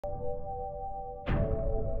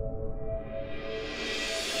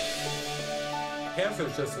Cancer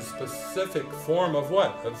is just a specific form of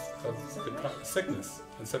what? Of the sickness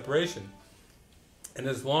and separation. And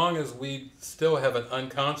as long as we still have an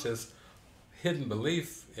unconscious, hidden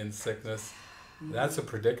belief in sickness, that's a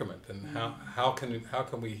predicament. And how can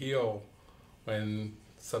we heal when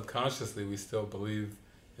subconsciously we still believe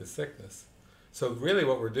in sickness? So really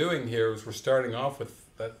what we're doing here is we're starting off with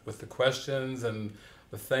the questions and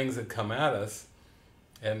the things that come at us.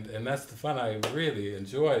 And that's the fun. I really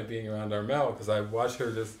enjoy being around Armelle, because I watch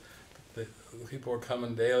her the people are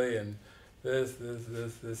coming daily, and this,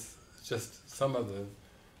 just some of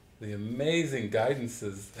the amazing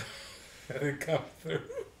guidances that come through.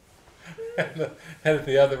 And at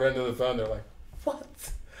the other end of the phone, they're like,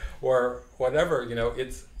 what? Or whatever,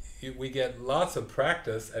 we get lots of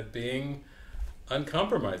practice at being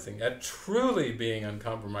uncompromising, at truly being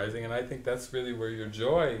uncompromising, and I think that's really where your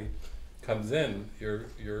joy comes in. Your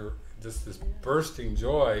just this bursting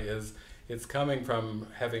joy it's coming from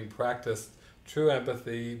having practiced true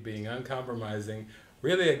empathy, being uncompromising.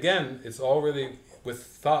 Really, again, it's all really with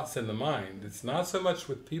thoughts in the mind. It's not so much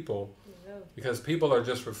with people, because people are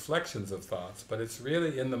just reflections of thoughts, but it's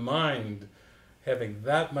really in the mind, having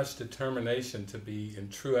that much determination to be in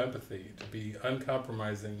true empathy, to be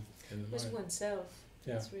uncompromising in the mind. It's oneself.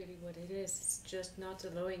 Yeah. That's really what it is. It's just not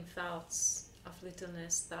allowing thoughts of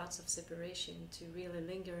littleness, thoughts of separation to really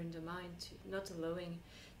linger in the mind, not allowing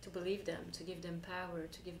to believe them, to give them power,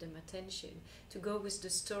 to give them attention, to go with the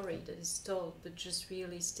story that is told, but just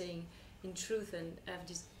really staying in truth and have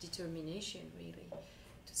this determination really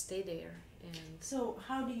to stay there. And so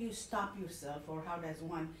how do you stop yourself, or how does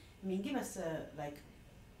one, give us a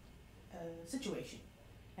situation.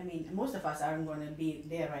 Most of us aren't going to be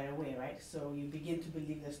there right away, right? So you begin to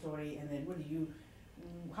believe the story, and then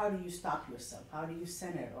how do you stop yourself? How do you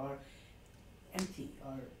center or empty,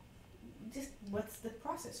 or just what's the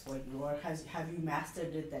process for you? Or have you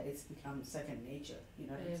mastered it that it's become second nature? You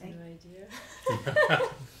know what I'm saying? I have no idea.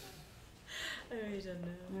 I really don't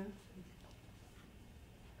know. No?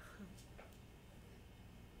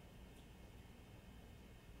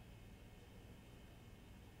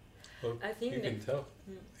 Well, I think you can tell.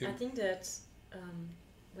 I think that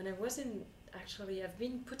when I was I've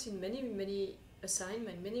been put in many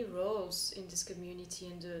assignments, many roles in this community,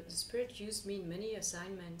 and the Spirit used me in many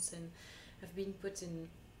assignments, and I've been put in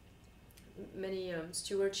many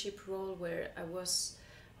stewardship role where I was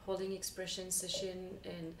holding expression session,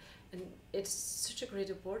 and it's such a great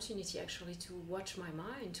opportunity actually to watch my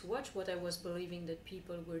mind, to watch what I was believing that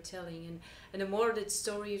people were telling, and the more that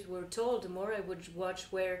stories were told, the more I would watch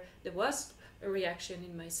where there was a reaction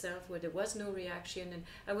in myself, where there was no reaction, and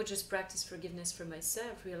I would just practice forgiveness for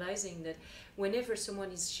myself, realizing that whenever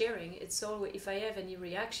someone is sharing, it's always, if I have any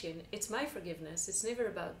reaction, it's my forgiveness, it's never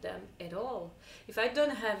about them at all. If I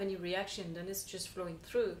don't have any reaction, then it's just flowing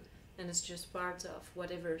through, and it's just part of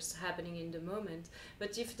whatever's happening in the moment.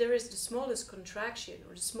 But if there is the smallest contraction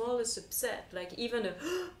or the smallest upset, like even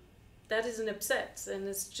that is an upset, and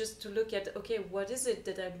it's just to look at, okay, what is it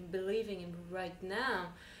that I'm believing in right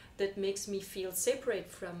now that makes me feel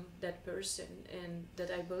separate from that person, and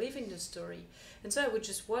that I believe in the story. And so I would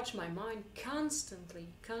just watch my mind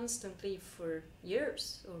constantly for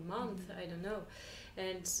years or months, I don't know.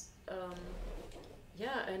 And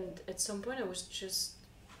and at some point I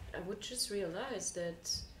would just realize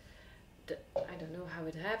that I don't know how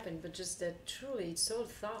it happened, but just that truly it's all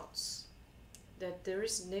thoughts, that there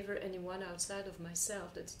is never anyone outside of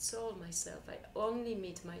myself, that it's all myself. I only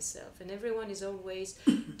meet myself, and everyone is always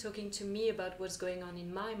talking to me about what's going on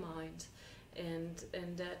in my mind, and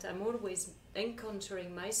that I'm always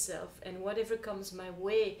encountering myself, and whatever comes my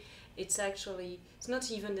way, it's not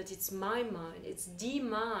even that it's my mind, it's the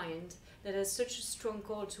mind that has such a strong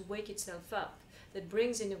call to wake itself up, that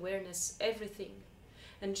brings in awareness everything.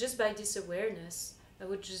 And just by this awareness, I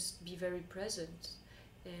would just be very present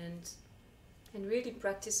and really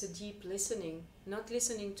practice a deep listening, not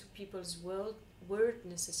listening to people's word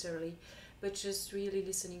necessarily, but just really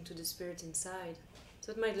listening to the Spirit inside.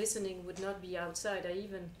 So that my listening would not be outside.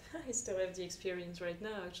 I still have the experience right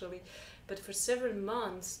now actually, but for several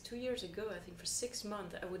months, 2 years ago, I think for 6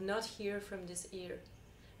 months, I would not hear from this ear.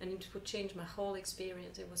 And it would change my whole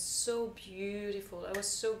experience. It was so beautiful. I was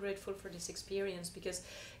so grateful for this experience, because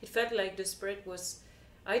it felt like the Spirit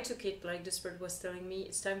I took it like the Spirit was telling me,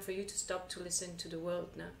 it's time for you to stop to listen to the world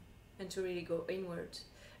now, and to really go inward.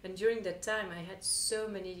 And during that time, I had so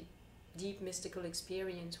many deep mystical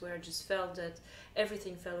experiences where I just felt that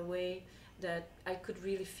everything fell away, that I could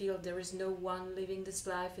really feel there is no one living this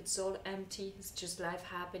life, it's all empty, it's just life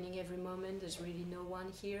happening every moment, there's really no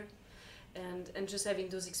one here. And just having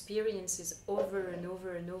those experiences over and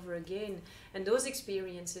over and over again, and those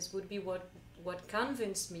experiences would be what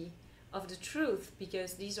convinced me of the truth,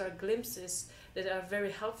 because these are glimpses that are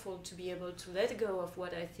very helpful to be able to let go of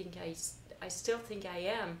what I think I still think I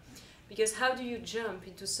am. Because how do you jump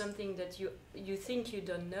into something that you think you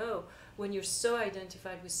don't know when you're so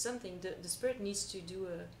identified with something? The spirit needs to do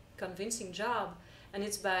a convincing job, and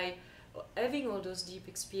it's by having all those deep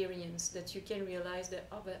experience that you can realize that,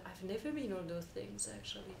 oh, but I've never been all those things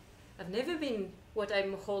actually. I've never been what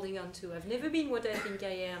I'm holding on to. I've never been what I think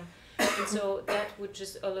I am. And so that would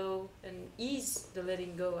just allow and ease the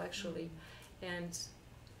letting go actually. And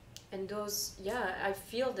those, yeah, I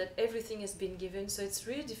feel that everything has been given, so it's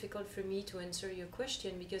really difficult for me to answer your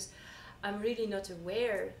question because I'm really not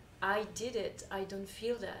aware. I did it, I don't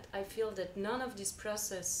feel that. I feel that none of this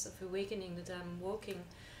process of awakening that I'm walking,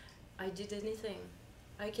 I did anything.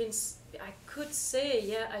 I could say,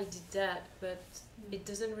 yeah, I did that, but it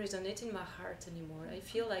doesn't resonate in my heart anymore. I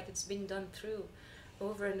feel like it's been done through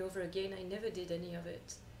over and over again. I never did any of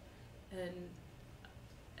it.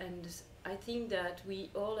 And I think that we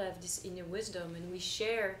all have this inner wisdom, and we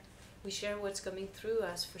share what's coming through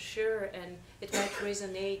us for sure, and it might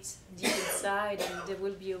resonate deep inside, and there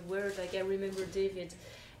will be a word. Like I remember David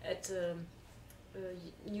at a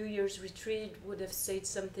New Year's retreat would have said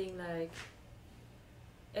something like,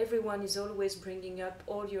 everyone is always bringing up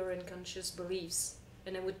all your unconscious beliefs,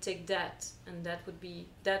 and I would take that, and that would be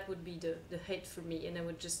the hate for me, and I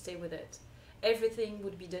would just stay with it. Everything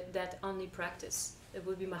would be that only practice. It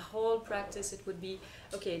would be my whole practice. It would be,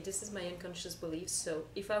 okay, this is my unconscious beliefs. So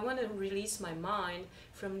if I want to release my mind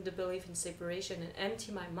from the belief in separation and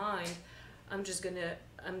empty my mind, I'm just gonna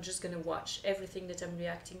watch everything that I'm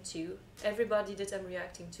reacting to, everybody that I'm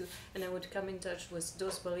reacting to, and I would come in touch with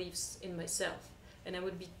those beliefs in myself. And I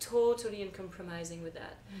would be totally uncompromising with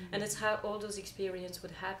that. Mm-hmm. And that's how all those experiences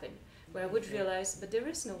would happen, where I would realize, but there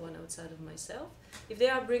is no one outside of myself. If they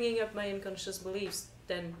are bringing up my unconscious beliefs,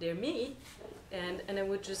 then they're me. And I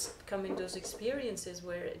would just come in those experiences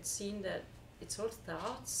where it's seen that it's all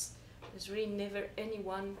thoughts. There's really never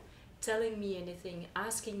anyone telling me anything,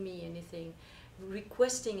 asking me anything,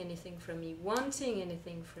 requesting anything from me, wanting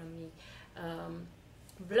anything from me,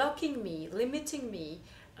 blocking me, limiting me,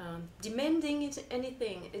 demanding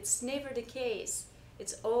anything. It's never the case.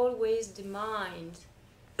 It's always the mind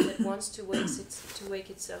that wants to wake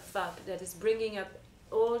itself up, that is bringing up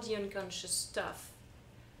all the unconscious stuff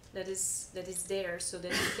that is there, so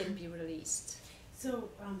that it can be released. So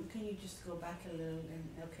can you just go back a little and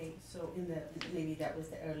okay, so maybe that was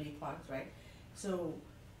the early part, right? So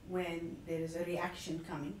when there is a reaction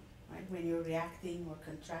coming, right? When you're reacting or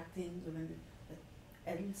contracting, when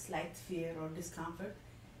a slight fear or discomfort,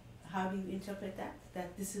 how do you interpret that?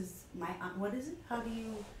 That this is my what is it?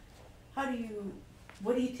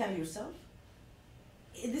 What do you tell yourself?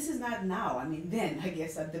 This is not now. I mean, then I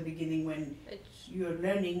guess at the beginning when you're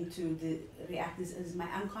learning to react, this is my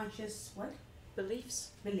unconscious what?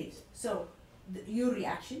 Beliefs. So your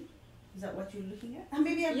reaction, is that what you're looking at?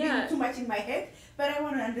 Maybe I'm being too much in my head, but I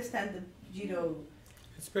want to understand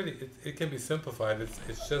It's pretty. It can be simplified.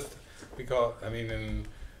 It's just in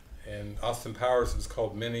Austin Powers it's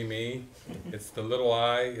called mini me. It's the little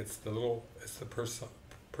I. It's the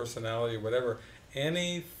personality, whatever.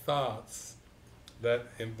 Any thoughts that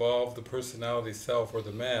involve the personality self or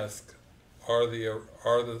the mask are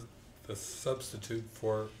the substitute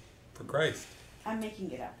for Christ. I'm making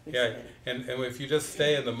it up. Yeah, and if you just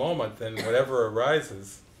stay in the moment, then whatever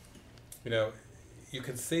arises, you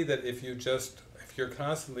can see that if you're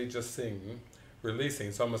constantly just seeing, releasing,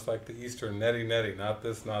 it's almost like the Eastern neti, not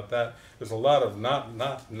this, not that. There's a lot of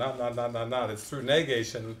not. It's through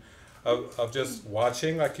negation of just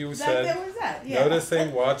watching, like you said,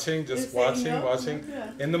 noticing, watching, just watching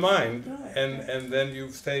in the mind, and then you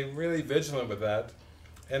stay really vigilant with that,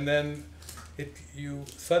 and then you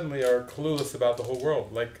suddenly are clueless about the whole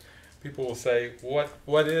world. Like people will say,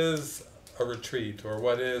 what is a retreat, or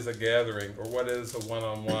what is a gathering, or what is a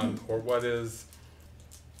one-on-one, or what is,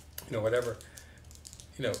 whatever.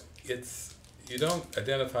 You don't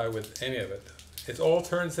identify with any of it. It all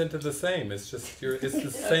turns into the same. It's just it's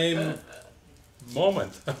the same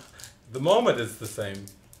moment. The moment is the same.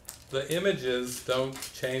 The images don't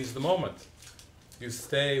change the moment. You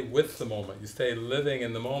stay with the moment. You stay living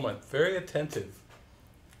in the moment, very attentive,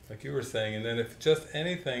 like you were saying. And then if just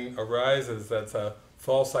anything arises that's a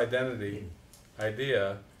false identity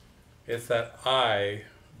idea, it's that I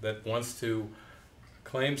that wants to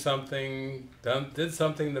claimed something, did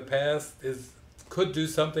something in the past, could do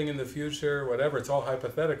something in the future, whatever. It's all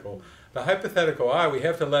hypothetical. The hypothetical I, we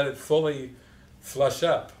have to let it fully flush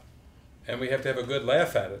up, and we have to have a good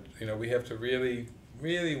laugh at it. You know, we have to really,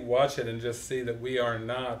 really watch it and just see that we are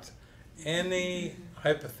not any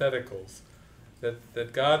hypotheticals.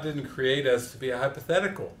 That God didn't create us to be a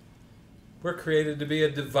hypothetical. We're created to be a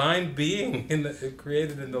divine being,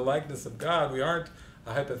 created in the likeness of God. We aren't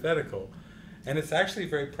a hypothetical. And it's actually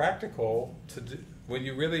very practical to do, when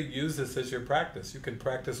you really use this as your practice. You can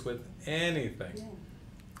practice with anything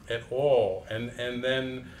at all. And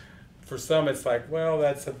then for some it's like, well,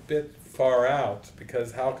 that's a bit far out,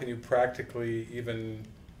 because how can you practically even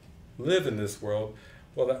live in this world?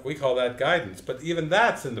 Well, we call that guidance. But even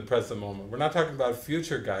that's in the present moment. We're not talking about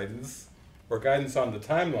future guidance or guidance on the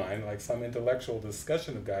timeline, like some intellectual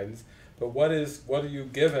discussion of guidance, but what are you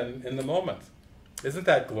given in the moment? Isn't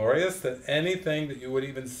that glorious, that anything that you would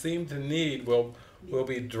even seem to need will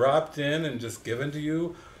be dropped in and just given to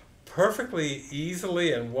you perfectly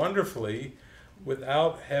easily and wonderfully,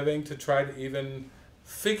 without having to try to even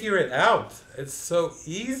figure it out. It's so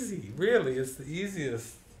easy, really. It's the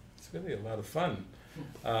easiest. It's really a lot of fun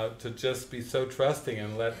to just be so trusting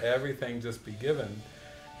and let everything just be given.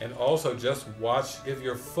 And also just give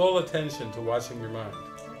your full attention to watching your mind.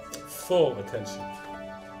 Full attention.